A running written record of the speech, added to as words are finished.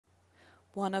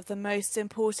One of the most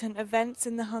important events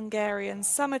in the Hungarian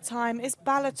summertime is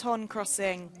Balaton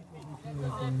crossing.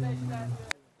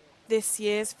 This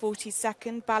year's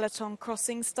 42nd Balaton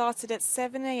crossing started at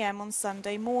 7 a.m. on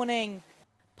Sunday morning.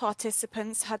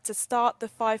 Participants had to start the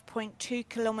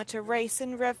 5.2-kilometre race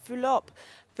in Revfülöp,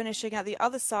 finishing at the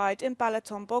other side in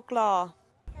Balaton-Boglar.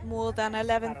 More than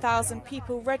 11,000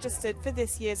 people registered for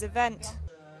this year's event.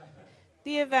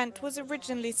 The event was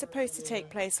originally supposed to take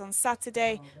place on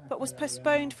Saturday, but was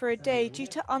postponed for a day due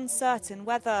to uncertain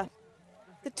weather.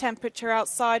 The temperature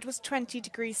outside was 20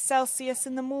 degrees Celsius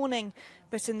in the morning,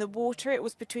 but in the water it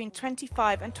was between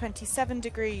 25 and 27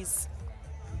 degrees.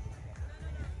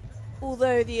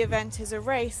 Although the event is a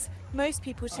race, most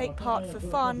people take part for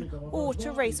fun or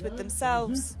to race with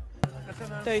themselves.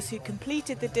 Those who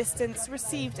completed the distance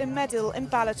received a medal in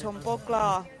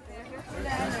Balaton-Boglar.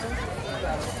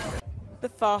 The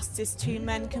fastest two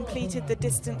men completed the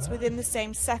distance within the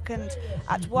same second,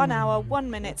 at 1 hour,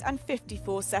 1 minute and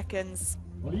 54 seconds.